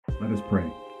Let us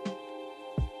pray.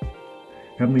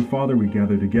 Heavenly Father, we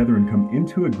gather together and come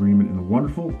into agreement in the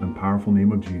wonderful and powerful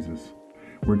name of Jesus.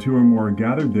 Where two or more are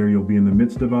gathered, there you'll be in the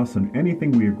midst of us, and anything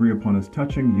we agree upon as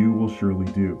touching, you will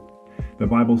surely do. The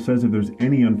Bible says if there's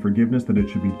any unforgiveness, that it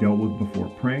should be dealt with before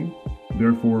praying.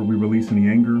 Therefore, we release any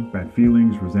anger, bad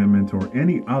feelings, resentment, or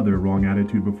any other wrong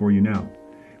attitude before you now.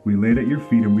 We lay it at your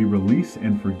feet and we release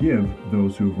and forgive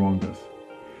those who have wronged us.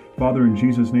 Father, in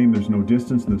Jesus' name, there's no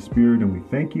distance in the Spirit, and we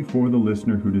thank you for the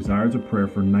listener who desires a prayer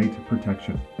for night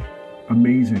protection.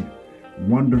 Amazing,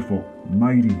 wonderful,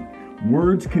 mighty.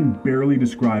 Words can barely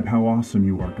describe how awesome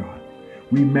you are, God.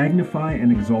 We magnify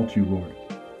and exalt you, Lord.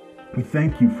 We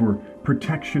thank you for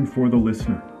protection for the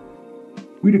listener.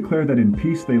 We declare that in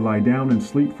peace they lie down and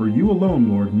sleep, for you alone,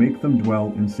 Lord, make them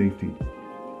dwell in safety.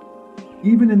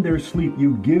 Even in their sleep,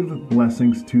 you give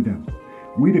blessings to them.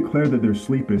 We declare that their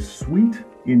sleep is sweet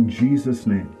in Jesus'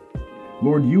 name.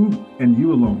 Lord, you and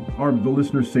you alone are the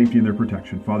listener's safety and their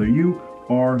protection. Father, you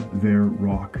are their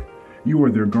rock. You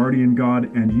are their guardian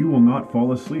God, and you will not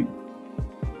fall asleep.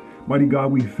 Mighty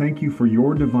God, we thank you for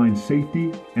your divine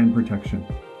safety and protection.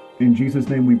 In Jesus'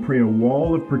 name, we pray a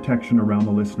wall of protection around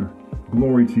the listener.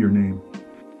 Glory to your name.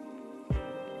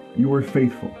 You are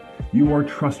faithful. You are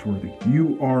trustworthy.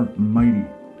 You are mighty.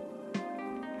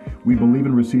 We believe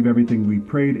and receive everything we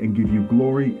prayed and give you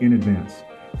glory in advance,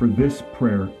 for this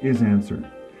prayer is answered.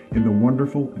 In the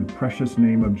wonderful and precious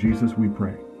name of Jesus we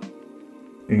pray.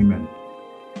 Amen.